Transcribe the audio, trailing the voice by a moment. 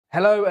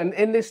Hello, and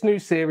in this new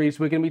series,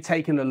 we're going to be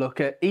taking a look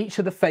at each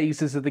of the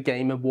phases of the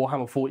game of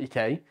Warhammer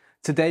 40k.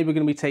 Today, we're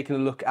going to be taking a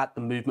look at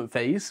the movement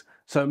phase.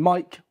 So,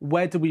 Mike,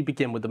 where do we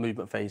begin with the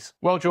movement phase?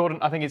 Well, Jordan,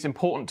 I think it's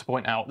important to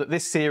point out that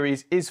this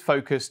series is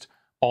focused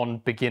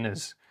on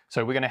beginners.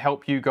 So we're going to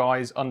help you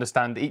guys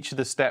understand each of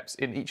the steps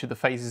in each of the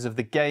phases of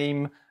the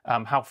game,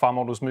 how far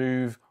models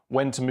move,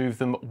 when to move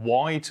them,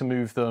 why to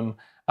move them.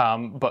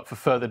 But for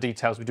further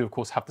details, we do, of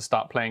course, have the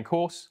Start Playing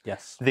course.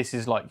 Yes. This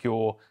is like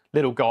your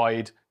little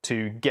guide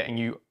to getting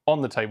you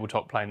on the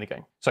tabletop playing the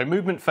game. So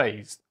movement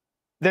phase.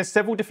 There's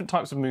several different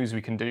types of moves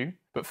we can do.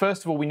 But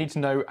first of all, we need to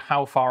know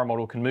how far a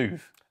model can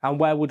move. And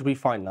where would we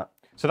find that?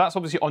 So that's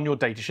obviously on your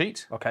data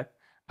sheet. Okay.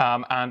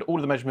 And all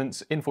of the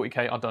measurements in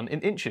 40k are done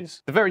in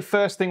inches. The very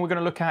first thing we're going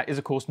to look at is,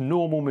 of course,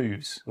 normal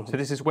moves. So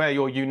this is where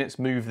your units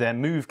move their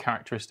move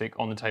characteristic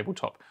on the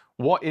tabletop.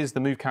 What is the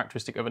move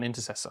characteristic of an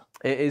intercessor?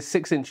 It is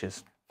 6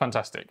 inches.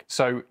 Fantastic.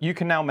 So you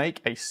can now make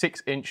a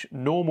 6-inch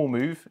normal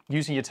move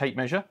using your tape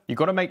measure. You've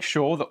got to make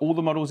sure that all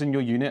the models in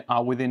your unit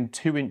are within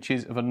 2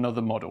 inches of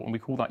another model, and we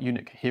call that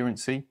unit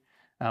coherency.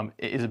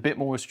 It is a bit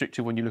more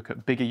restrictive when you look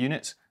at bigger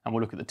units, and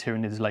we'll look at the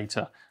tyranids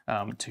later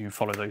to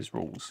follow those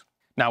rules.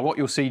 Now, what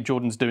you'll see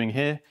Jordan's doing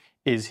here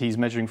is he's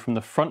measuring from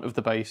the front of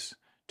the base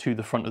to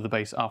the front of the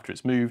base after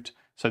it's moved.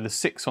 So the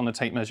 6 on the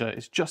tape measure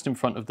is just in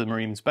front of the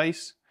Marine's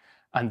base,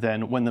 and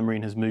then when the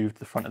Marine has moved,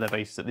 the front of their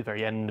base is at the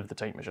very end of the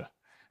tape measure.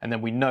 And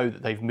then we know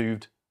that they've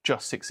moved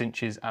just 6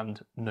 inches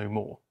and no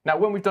more. Now,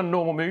 when we've done a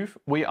normal move,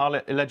 we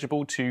are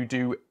eligible to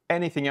do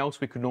anything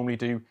else we could normally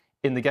do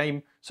in the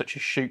game, such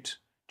as shoot,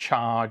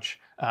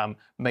 charge,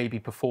 maybe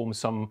perform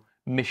some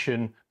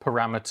mission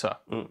parameter.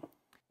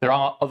 There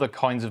are other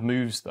kinds of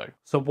moves though.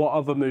 So what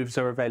other moves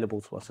are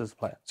available to us as a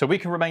player? So we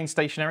can remain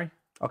stationary.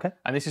 Okay.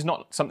 And this is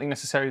not something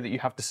necessarily that you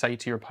have to say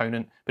to your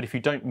opponent, but if you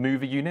don't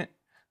move a unit,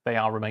 they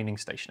are remaining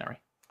stationary.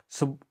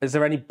 So is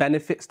there any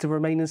benefits to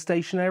remaining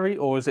stationary,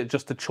 or is it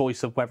just a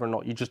choice of whether or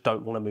not you just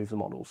don't want to move the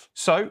models?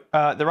 So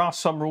there are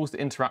some rules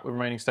that interact with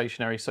remaining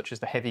stationary, such as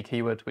the heavy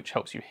keyword, which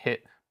helps you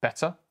hit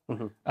better.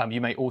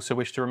 You may also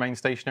wish to remain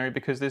stationary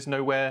because there's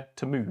nowhere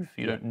to move.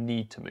 You don't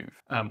need to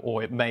move.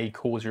 Or it may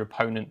cause your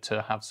opponent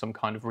to have some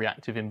kind of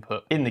reactive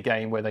input in the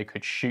game where they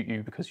could shoot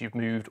you because you've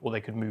moved, or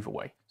they could move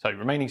away. So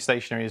remaining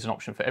stationary is an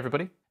option for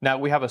everybody. Now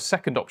we have a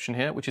second option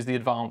here, which is the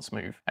advance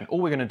move. And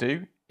all we're going to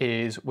do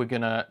is we're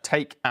going to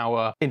take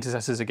our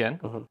intercessors again,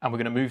 and we're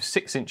going to move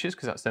 6 inches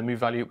because that's their move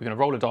value. We're going to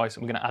roll a dice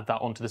and we're going to add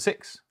that onto the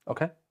 6.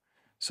 Okay.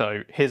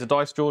 So here's a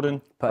dice, Jordan.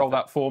 Perfect. Roll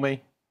that for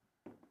me.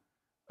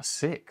 A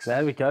 6.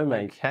 There we go,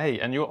 mate. Okay,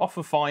 and you'll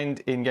often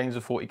find in games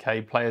of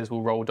 40k, players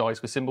will roll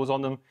dice with symbols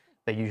on them.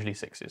 They're usually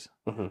 6s.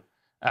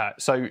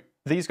 So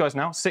these guys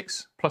now,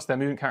 6 plus their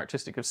movement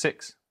characteristic of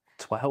 6.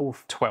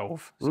 12.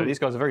 12. So these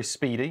guys are very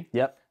speedy.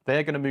 Yep.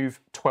 They're going to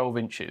move 12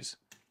 inches.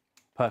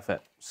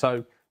 Perfect.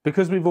 So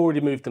because we've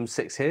already moved them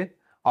 6 here,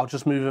 I'll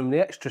just move them the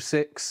extra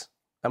 6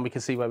 and we can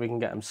see where we can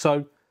get them.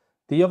 So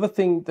the other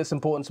thing that's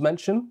important to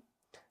mention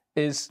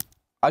is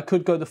I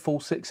could go the full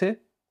 6 here,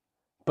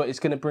 but it's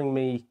going to bring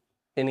me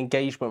in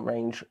engagement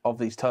range of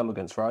these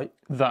termagants, right?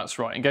 That's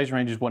right. Engagement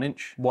range is 1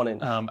 inch. 1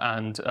 inch.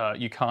 And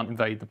you can't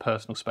invade the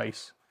personal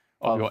space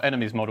of your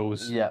enemy's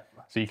models. Yeah.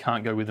 So you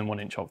can't go within 1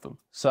 inch of them.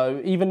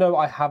 So even though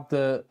I have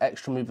the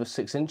extra move of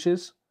 6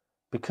 inches,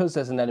 because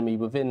there's an enemy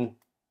within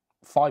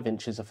 5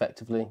 inches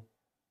effectively,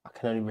 I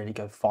can only really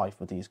go 5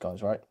 with these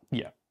guys, right?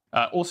 Yeah.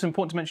 Also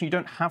important to mention, you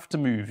don't have to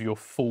move your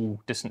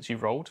full distance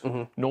you've rolled,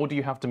 nor do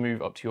you have to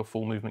move up to your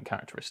full movement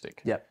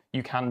characteristic. Yep.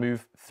 You can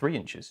move 3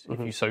 inches if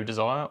you so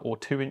desire, or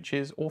 2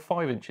 inches, or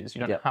 5 inches.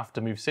 You don't have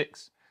to move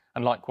 6.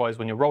 And likewise,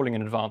 when you're rolling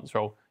an advance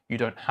roll, you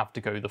don't have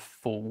to go the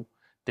full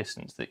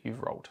distance that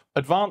you've rolled.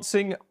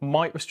 Advancing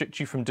might restrict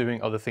you from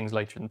doing other things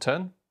later in the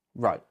turn.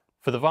 Right.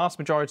 For the vast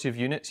majority of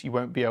units, you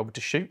won't be able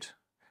to shoot,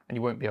 and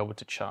you won't be able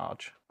to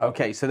charge.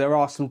 Okay, so there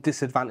are some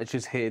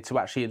disadvantages here to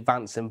actually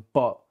advancing,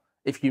 but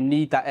if you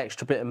need that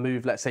extra bit of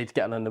move, let's say to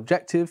get on an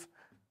objective,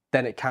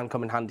 then it can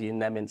come in handy in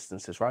them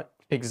instances, right?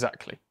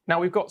 Exactly. Now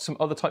we've got some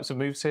other types of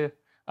moves here.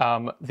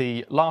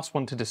 The last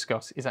one to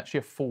discuss is actually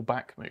a full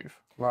back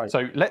move. Right.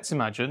 So let's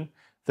imagine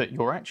that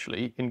you're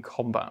actually in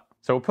combat.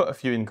 So we'll put a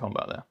few in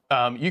combat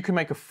there. You can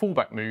make a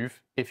fullback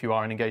move if you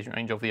are in engagement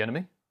range of the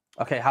enemy.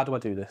 Okay, how do I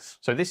do this?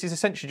 So this is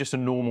essentially just a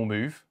normal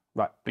move,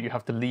 right? But you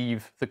have to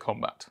leave the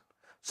combat.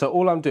 So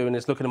all I'm doing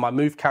is looking at my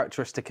move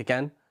characteristic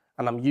again,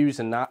 and I'm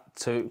using that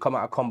to come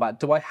out of combat.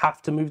 Do I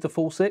have to move the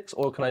full 6,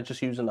 or can I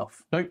just use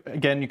enough? No,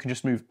 again, you can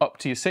just move up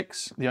to your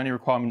 6. The only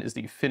requirement is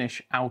that you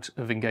finish out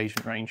of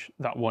engagement range,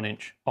 that 1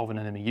 inch of an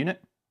enemy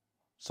unit.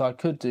 So I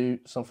could do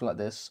something like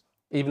this.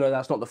 Even though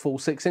that's not the full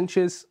 6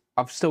 inches,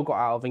 I've still got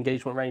out of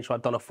engagement range, so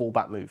I've done a full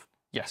back move.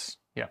 Yes,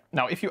 yeah.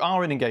 Now, if you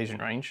are in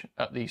engagement range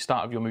at the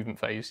start of your movement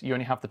phase, you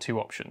only have the 2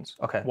 options.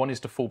 Okay. One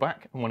is to fall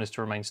back, and one is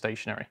to remain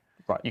stationary.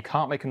 Right. You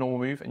can't make a normal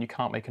move, and you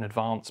can't make an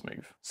advance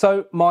move.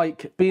 So,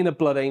 Mike, being a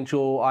Blood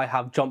Angel, I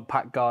have jump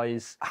pack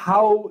guys.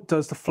 How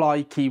does the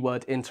fly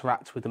keyword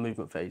interact with the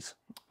movement phase?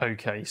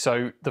 Okay,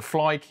 so the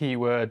fly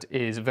keyword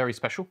is very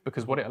special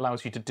because what it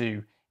allows you to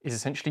do is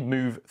essentially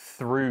move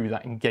through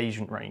that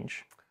engagement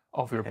range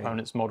of your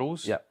opponent's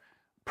models, Yep.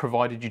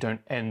 provided you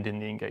don't end in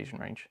the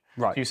engagement range.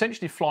 Right. So you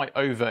essentially fly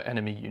over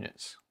enemy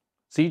units.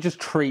 So you just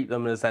treat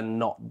them as they're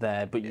not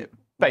there, but you...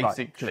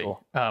 Basically, Right,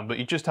 sure. But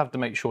you just have to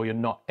make sure you're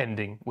not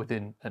ending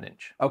within an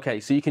inch.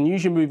 Okay, so you can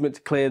use your movement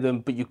to clear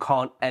them, but you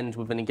can't end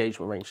with an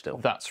engagement range still.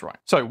 That's right.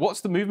 So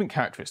what's the movement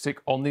characteristic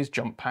on these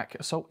jump pack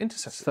assault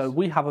intercessors? So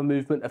we have a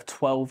movement of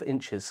 12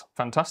 inches.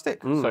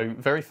 Fantastic. So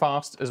very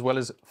fast as well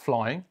as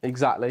flying.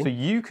 Exactly. So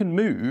you can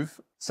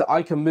move. So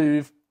I can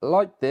move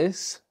like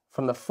this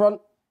from the front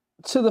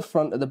to the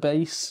front of the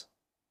base,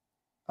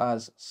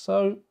 as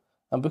so.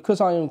 And because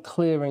I am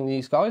clearing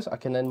these guys, I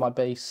can end my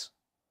base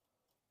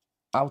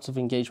out of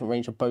engagement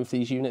range of both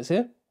these units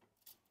here.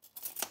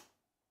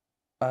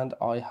 And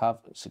I have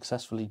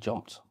successfully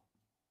jumped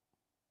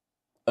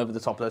over the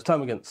top of those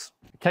termagants.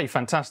 Okay,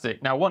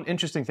 fantastic. Now, one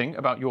interesting thing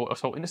about your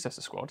assault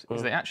intercessor squad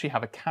is they actually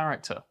have a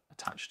character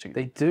attached to them.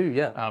 They do,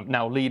 yeah.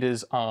 Now,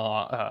 leaders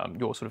are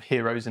your sort of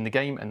heroes in the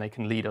game, and they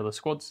can lead other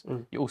squads.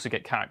 You also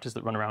get characters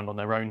that run around on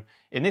their own.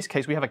 In this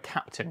case, we have a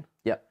captain.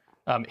 Yeah.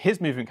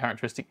 His movement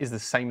characteristic is the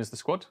same as the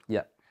squad.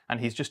 Yeah. And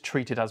he's just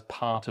treated as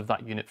part of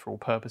that unit for all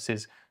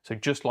purposes. So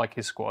just like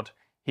his squad,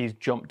 he's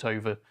jumped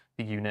over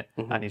the unit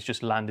and he's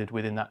just landed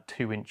within that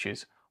 2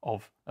 inches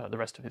of the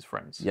rest of his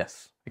friends.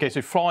 Yes. Okay, so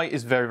fly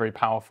is very, very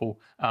powerful,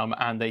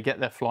 and they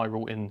get their fly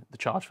rule in the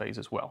charge phase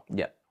as well.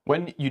 Yeah.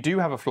 When you do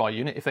have a fly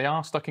unit, if they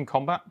are stuck in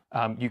combat,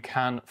 you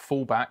can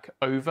fall back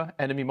over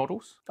enemy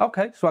models.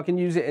 Okay, so I can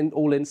use it in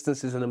all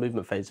instances in the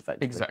movement phase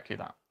effectively. Exactly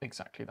that,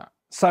 exactly that.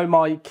 So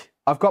Mike,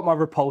 I've got my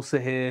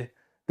repulsor here.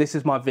 This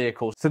is my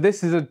vehicle. So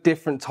this is a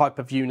different type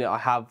of unit I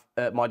have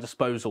at my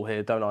disposal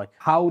here, don't I?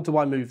 How do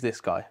I move this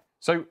guy?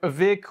 So a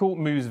vehicle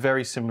moves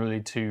very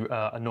similarly to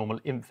a normal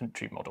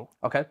infantry model.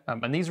 Okay.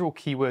 And these are all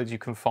keywords you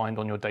can find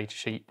on your data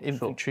sheet.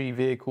 Infantry,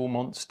 vehicle,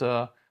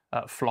 monster,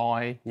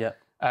 fly. Yeah.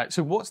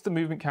 So what's the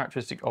movement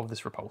characteristic of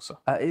this repulsor?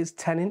 It is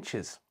 10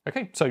 inches.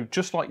 Okay, so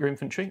just like your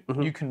infantry,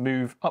 you can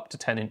move up to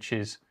 10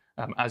 inches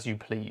as you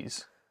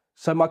please.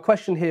 So my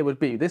question here would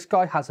be, this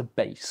guy has a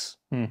base.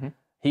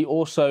 He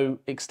also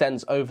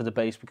extends over the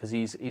base because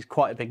he's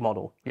quite a big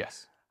model.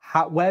 Yes.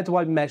 Where do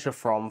I measure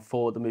from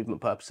for the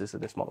movement purposes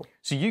of this model?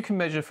 So you can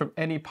measure from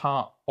any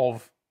part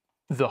of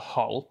the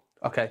hull.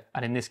 Okay.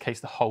 And in this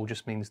case, the hull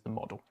just means the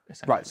model,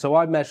 essentially. Right, so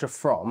I measure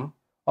from,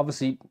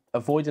 obviously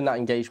avoiding that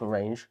engagement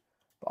range,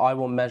 but I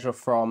will measure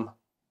from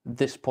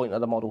this point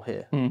of the model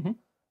here.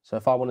 So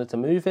if I wanted to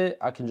move it,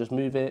 I can just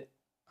move it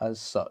as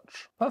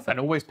such. Perfect. And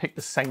always pick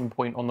the same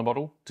point on the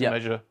model to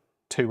measure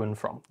to and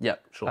from. Yeah,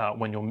 sure.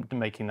 When you're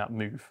making that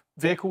move.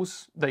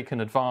 Vehicles, they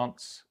can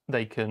advance,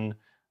 they can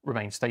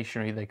remain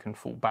stationary, they can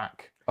fall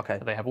back. Okay.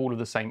 They have all of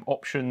the same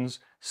options.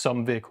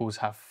 Some vehicles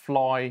have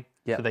fly,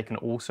 Yeah. so they can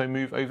also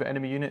move over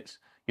enemy units.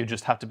 You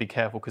just have to be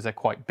careful because they're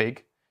quite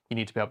big. You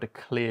need to be able to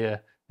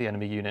clear the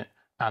enemy unit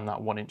and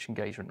that 1 inch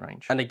engagement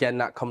range. And again,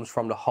 that comes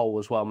from the hull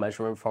as well,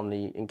 measuring from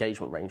the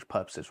engagement range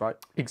purposes, right?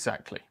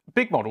 Exactly.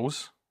 Big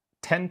models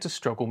tend to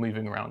struggle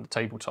moving around the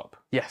tabletop.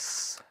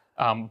 Yes.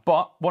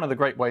 But one of the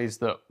great ways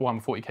that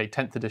Warhammer 40k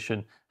 10th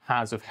edition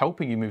has of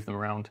helping you move them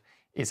around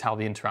is how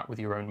they interact with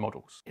your own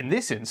models. In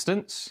this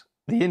instance,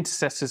 the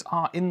intercessors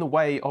are in the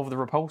way of the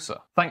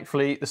repulsor.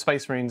 Thankfully, the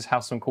Space Marines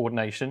have some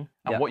coordination,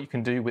 and what you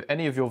can do with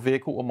any of your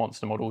vehicle or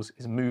monster models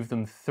is move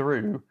them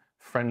through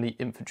friendly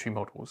infantry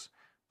models,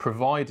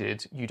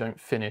 provided you don't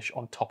finish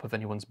on top of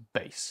anyone's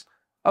base.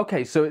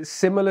 Okay, so it's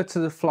similar to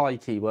the fly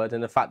keyword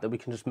in the fact that we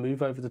can just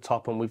move over the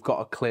top and we've got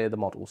to clear the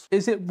models.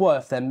 Is it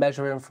worth then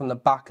measuring from the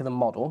back of the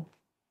model?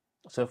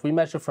 So if we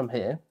measure from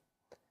here,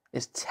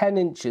 it's 10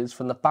 inches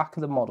from the back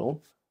of the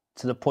model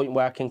to the point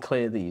where I can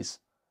clear these.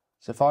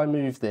 So if I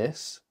move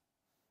this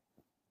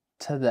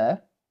to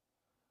there,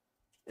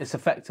 it's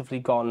effectively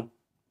gone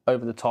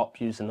over the top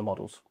using the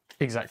models.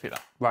 Exactly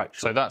that. Right.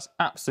 So that's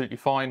absolutely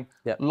fine.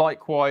 Yep.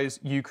 Likewise,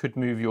 you could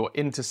move your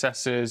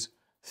intercessors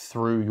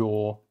through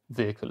your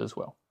vehicle as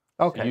well.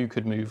 Okay. So you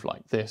could move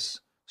like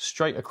this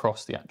straight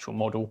across the actual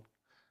model,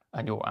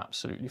 and you're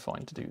absolutely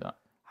fine to do that.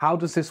 How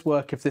does this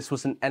work if this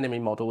was an enemy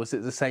model? Is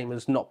it the same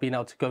as not being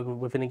able to go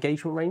within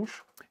engagement range?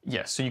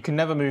 Yes, so you can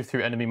never move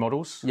through enemy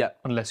models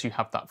unless you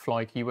have that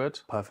fly keyword.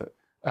 Perfect.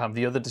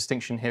 The other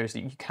distinction here is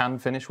that you can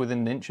finish within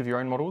an inch of your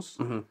own models,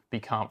 but you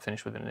can't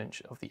finish within an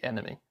inch of the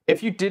enemy.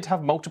 If you did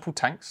have multiple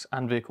tanks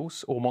and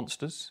vehicles or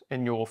monsters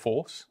in your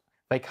force,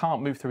 they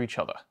can't move through each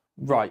other.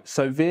 Right,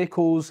 so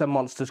vehicles and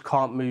monsters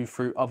can't move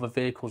through other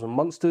vehicles and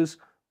monsters,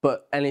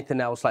 but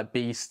anything else like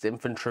beasts,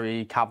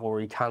 infantry,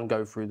 cavalry can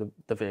go through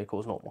the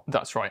vehicles normal.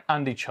 That's right,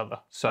 and each other.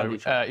 So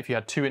if you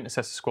had two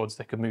intercessor squads,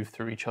 they could move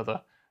through each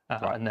other,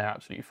 and they're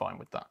absolutely fine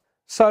with that.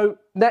 So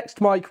next,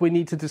 Mike, we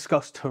need to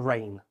discuss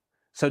terrain.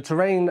 So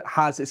terrain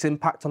has its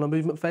impact on the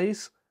movement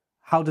phase.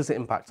 How does it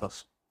impact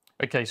us?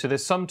 Okay, so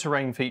there's some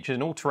terrain features,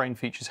 and all terrain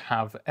features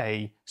have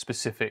a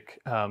specific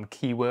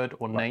keyword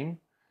or name.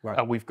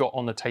 Right. We've got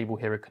on the table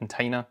here a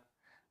container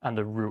and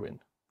a ruin.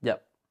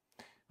 Yep.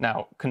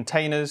 Now,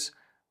 containers,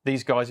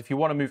 these guys, if you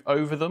want to move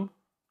over them,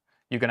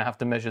 you're going to have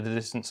to measure the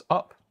distance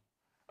up,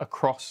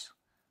 across,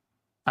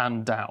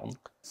 and down.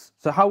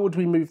 So how would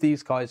we move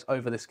these guys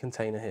over this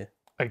container here?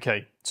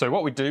 Okay, so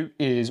what we'd do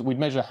is we'd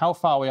measure how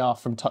far we are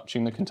from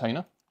touching the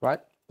container. Right.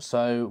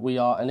 So we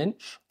are an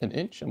inch. An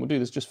inch, and we'll do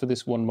this just for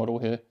this one model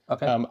here.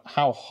 Okay.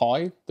 How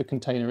high the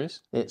container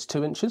is. It's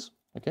 2 inches.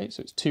 Okay,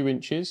 so it's 2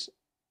 inches.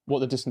 What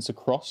the distance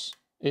across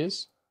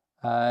is.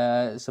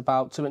 It's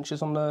about 2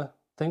 inches on the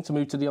thing to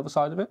move to the other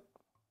side of it.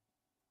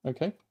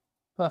 Okay.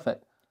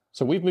 Perfect.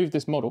 So we've moved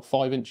this model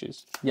 5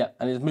 inches. Yeah,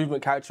 and his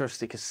movement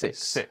characteristic is 6.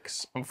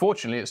 6.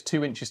 Unfortunately, it's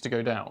 2 inches to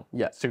go down.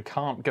 Yeah. So it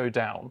can't go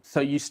down. So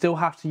you still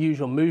have to use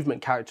your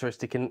movement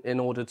characteristic in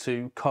order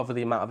to cover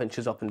the amount of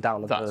inches up and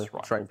down of the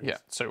terrain piece. Yeah.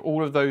 So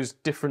all of those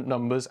different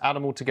numbers, add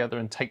them all together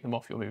and take them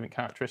off your movement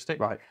characteristic.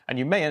 Right. And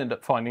you may end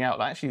up finding out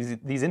that actually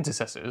these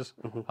intercessors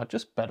are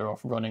just better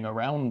off running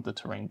around the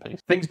terrain piece.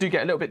 Things do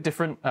get a little bit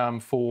different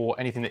for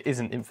anything that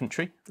isn't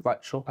infantry. Right,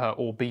 sure.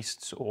 Or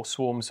beasts or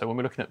swarms. So when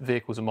we're looking at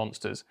vehicles and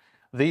monsters,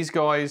 these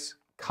guys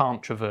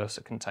can't traverse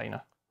a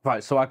container.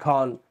 Right, so I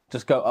can't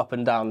just go up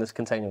and down this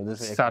container with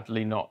this vehicle?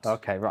 Sadly not.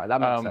 Okay, right, that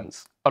makes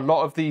sense. A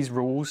lot of these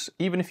rules,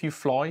 even if you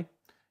fly,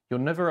 you're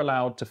never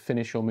allowed to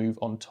finish your move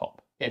on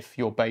top if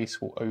your base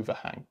will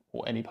overhang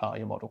or any part of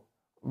your model.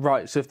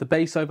 Right, so if the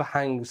base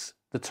overhangs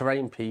the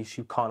terrain piece,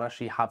 you can't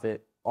actually have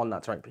it on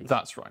that terrain piece?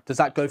 That's right. Does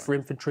that go for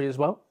infantry as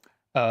well?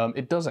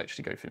 It does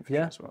actually go for infantry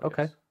as well.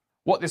 Okay. Yes.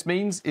 What this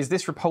means is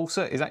this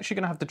repulsor is actually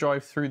going to have to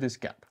drive through this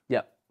gap.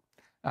 Yeah.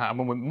 And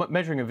when we're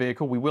measuring a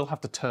vehicle, we will have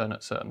to turn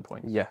at certain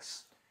points.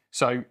 Yes.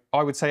 So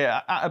I would say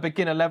at a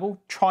beginner level,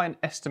 try and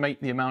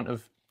estimate the amount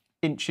of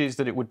inches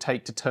that it would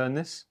take to turn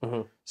this.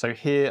 So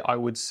here I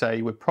would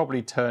say we're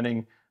probably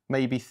turning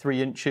maybe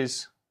 3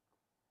 inches,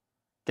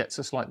 gets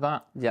us like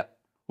that. Yeah.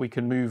 We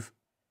can move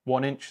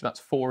 1 inch,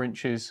 that's 4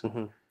 inches,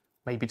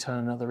 maybe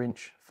turn another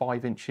inch,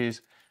 5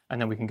 inches,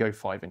 and then we can go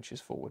 5 inches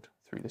forward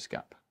through this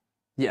gap.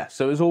 Yeah,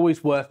 so it's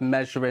always worth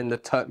measuring the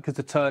turn, because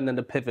the turn and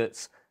the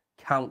pivots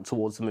count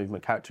towards the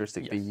movement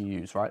characteristic that you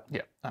use, right?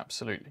 Yeah,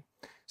 absolutely.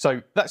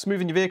 So that's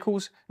moving your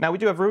vehicles. Now we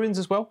do have ruins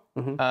as well.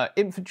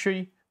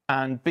 Infantry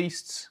and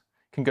beasts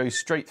can go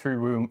straight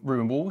through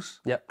ruin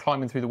walls,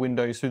 climbing through the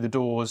windows, through the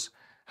doors.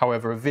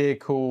 However, a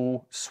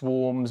vehicle,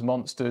 swarms,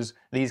 monsters,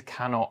 these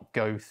cannot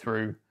go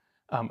through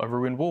a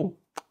ruined wall.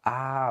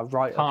 Ah,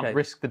 right, Can't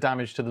risk the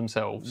damage to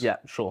themselves. Yeah,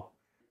 sure.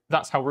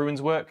 That's how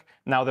ruins work.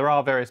 Now there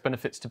are various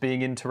benefits to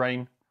being in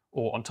terrain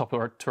or on top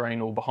of a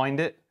terrain or behind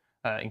it.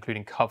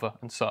 Including cover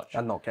and such.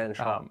 And not getting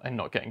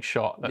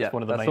shot. That's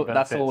one of the main benefits.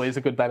 That's always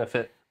a good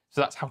benefit.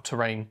 So that's how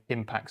terrain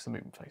impacts the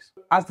movement phase.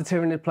 As the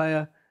Tyranid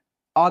player,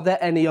 are there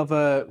any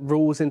other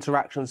rules,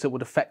 interactions that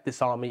would affect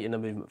this army in the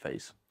movement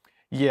phase?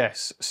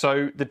 Yes.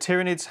 So the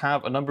Tyranids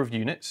have a number of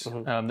units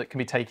that can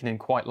be taken in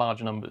quite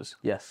large numbers.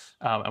 Yes.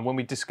 And when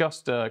we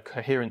discussed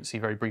coherency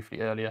very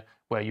briefly earlier,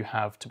 where you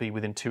have to be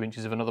within 2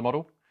 inches of another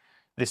model,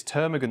 this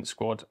Termagant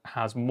squad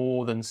has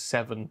more than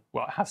 7,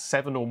 well, it has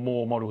 7 or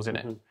more models in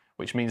it.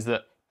 Which means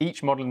that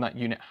each model in that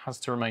unit has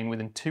to remain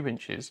within 2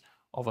 inches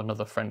of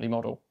another friendly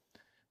model.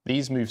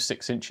 These move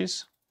 6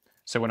 inches.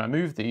 So when I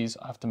move these,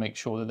 I have to make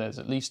sure that there's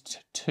at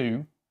least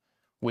 2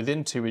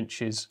 within 2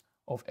 inches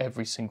of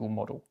every single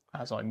model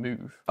as I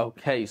move.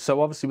 Okay,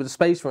 so obviously with the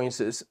Space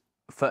Marines, it's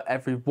for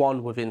every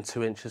 1 within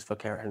 2 inches for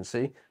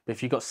coherency. But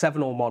if you've got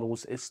 7 or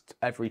models, it's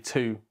every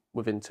 2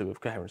 within 2 of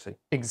coherency.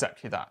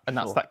 Exactly that. And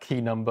that's that key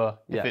number.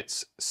 If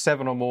it's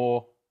 7 or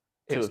more,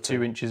 it's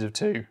 2 inches of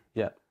 2.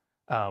 Yeah.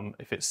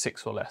 If it's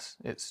 6 or less,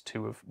 it's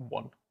 2 of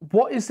 1.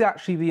 What is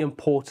actually the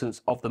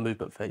importance of the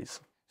movement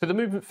phase? So the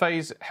movement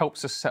phase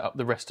helps us set up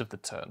the rest of the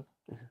turn.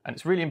 And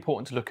it's really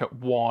important to look at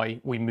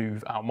why we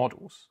move our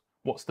models.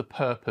 What's the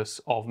purpose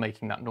of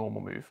making that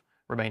normal move?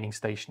 Remaining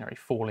stationary,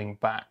 falling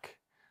back,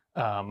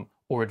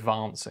 or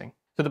advancing.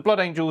 So the Blood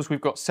Angels, we've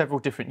got several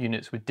different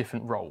units with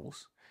different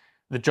roles.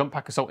 The Jump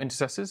Pack Assault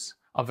Intercessors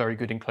are very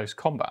good in close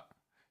combat.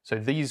 So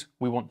these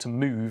we want to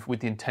move with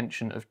the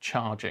intention of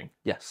charging.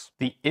 Yes.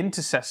 The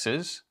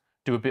Intercessors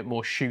do a bit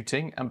more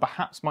shooting and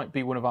perhaps might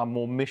be one of our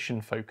more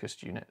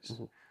mission-focused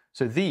units.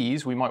 So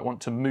these we might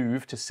want to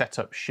move to set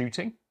up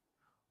shooting,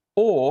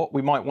 or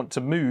we might want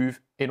to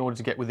move in order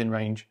to get within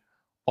range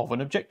of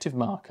an objective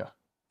marker.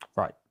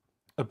 Right.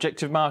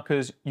 Objective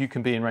markers, you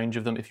can be in range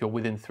of them if you're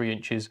within 3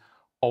 inches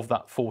of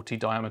that 40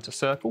 diameter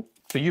circle.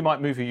 So you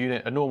might move a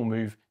unit, a normal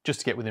move,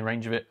 just to get within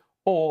range of it,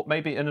 or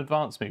maybe an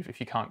advanced move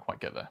if you can't quite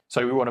get there.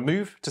 So we want to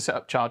move to set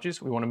up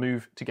charges, we want to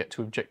move to get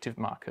to objective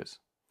markers.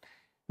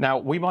 Now,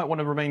 we might want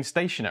to remain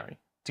stationary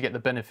to get the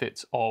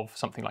benefits of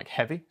something like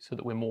heavy, so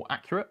that we're more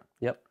accurate.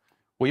 Yep.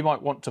 We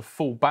might want to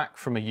fall back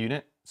from a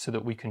unit so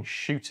that we can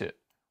shoot it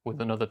with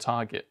another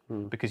target,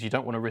 because you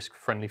don't want to risk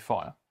friendly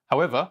fire.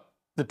 However,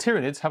 the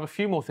Tyranids have a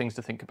few more things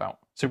to think about.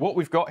 So what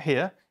we've got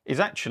here is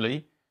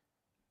actually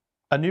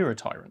a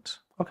neurotyrant.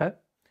 Okay.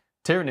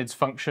 Tyranids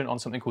function on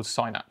something called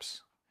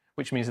synapse,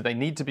 which means that they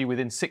need to be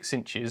within 6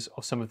 inches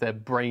of some of their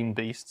brain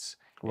beasts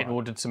in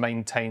order to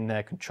maintain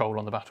their control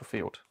on the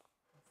battlefield.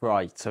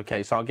 Right,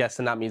 okay, so I'm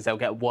guessing that means they'll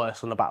get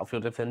worse on the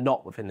battlefield if they're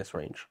not within this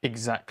range.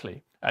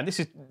 Exactly. And this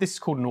is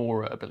called an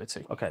aura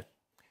ability. Okay.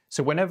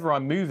 So whenever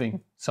I'm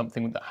moving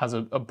something that has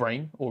a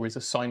brain or is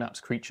a synapse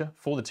creature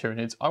for the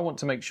Tyranids, I want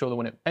to make sure that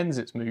when it ends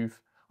its move,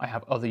 I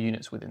have other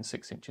units within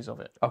 6 inches of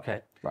it.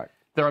 Okay, right.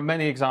 There are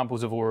many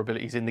examples of aura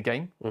abilities in the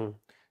game.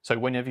 So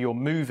whenever you're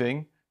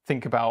moving,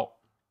 think about,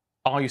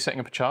 are you setting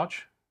up a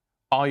charge?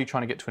 Are you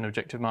trying to get to an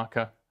objective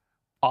marker?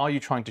 Are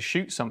you trying to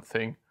shoot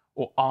something?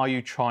 Or are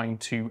you trying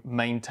to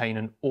maintain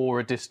an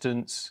aura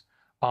distance?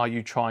 Are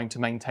you trying to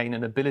maintain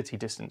an ability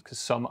distance? Because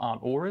some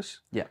aren't auras,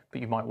 but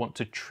you might want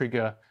to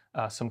trigger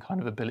some kind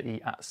of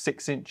ability at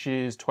 6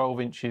 inches, 12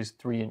 inches,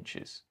 3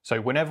 inches. So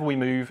whenever we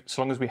move, as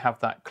long as we have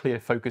that clear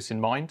focus in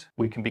mind,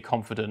 we can be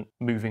confident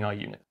moving our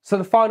unit. So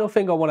the final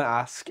thing I want to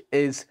ask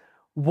is,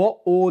 what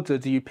order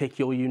do you pick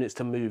your units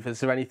to move? Is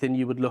there anything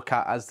you would look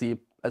at as the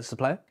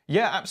player?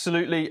 Yeah,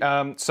 absolutely.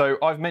 So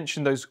I've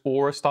mentioned those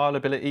aura style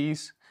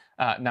abilities.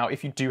 Now,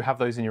 if you do have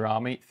those in your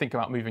army, think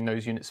about moving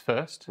those units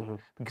first,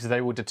 because they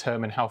will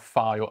determine how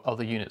far your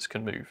other units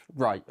can move.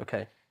 Right,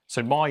 okay.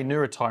 So my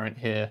Neurotyrant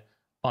here,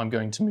 I'm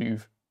going to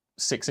move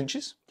 6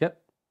 inches. Yep.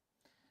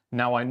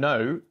 Now I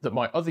know that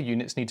my other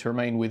units need to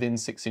remain within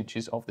 6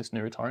 inches of this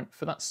Neurotyrant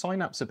for that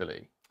synapse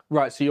ability.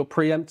 Right, so you're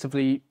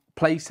preemptively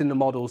placing the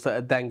models that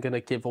are then going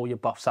to give all your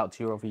buffs out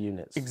to your other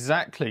units.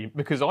 Exactly,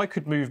 because I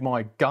could move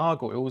my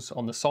gargoyles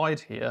on the side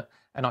here,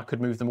 and I could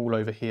move them all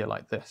over here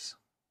like this.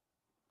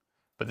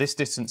 But this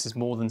distance is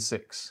more than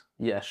 6.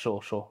 Yeah,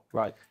 sure,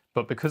 right.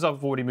 But because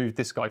I've already moved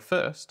this guy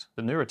first,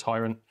 the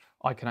Neurotyrant,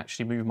 I can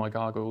actually move my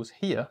gargoyles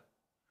here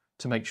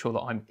to make sure that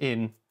I'm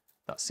in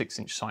that 6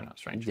 inch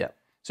synapse range. Yeah.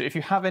 So if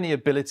you have any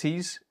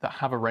abilities that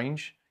have a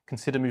range,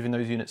 consider moving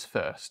those units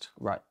first.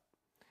 Right.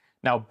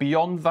 Now,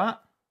 beyond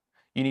that,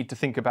 you need to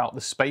think about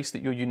the space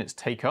that your units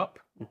take up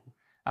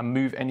and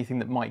move anything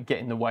that might get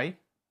in the way.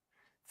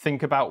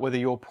 Think about whether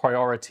your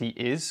priority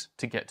is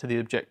to get to the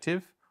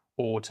objective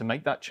or to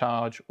make that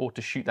charge or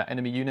to shoot that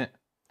enemy unit,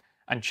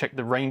 and check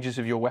the ranges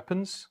of your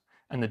weapons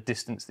and the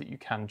distance that you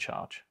can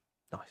charge.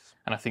 Nice.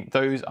 And I think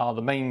those are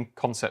the main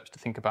concepts to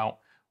think about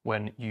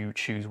when you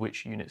choose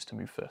which units to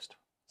move first.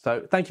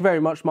 So thank you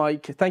very much,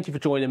 Mike. Thank you for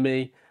joining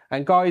me.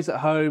 And guys at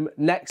home,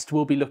 next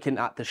we'll be looking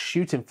at the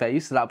shooting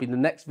phase. So that'll be the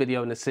next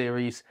video in the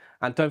series.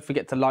 And don't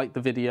forget to like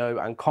the video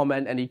and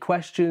comment any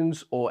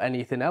questions or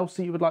anything else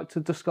that you would like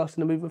to discuss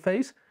in the movement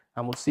phase.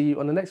 And we'll see you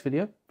on the next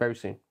video very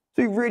soon.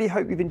 So we really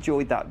hope you've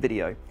enjoyed that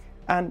video.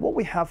 And what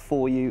we have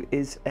for you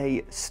is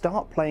a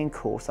start playing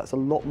course that's a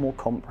lot more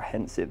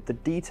comprehensive. The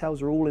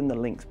details are all in the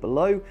links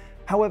below.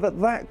 However,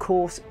 that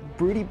course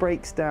really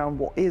breaks down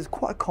what is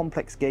quite a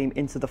complex game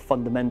into the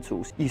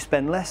fundamentals. You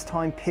spend less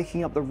time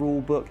picking up the rule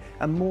book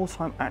and more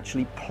time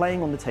actually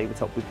playing on the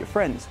tabletop with your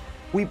friends.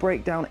 We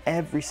break down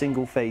every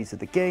single phase of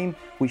the game.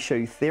 We show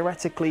you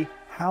theoretically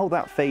how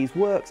that phase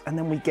works, and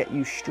then we get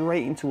you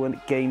straight into a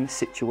game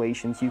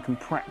situation so you can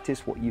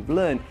practice what you've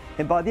learned.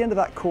 And by the end of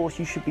that course,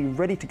 you should be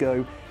ready to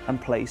go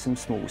and play some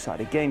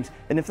small-sided games.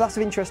 And if that's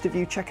of interest to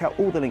you, check out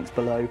all the links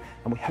below,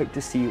 and we hope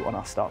to see you on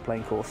our Start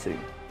Playing course soon.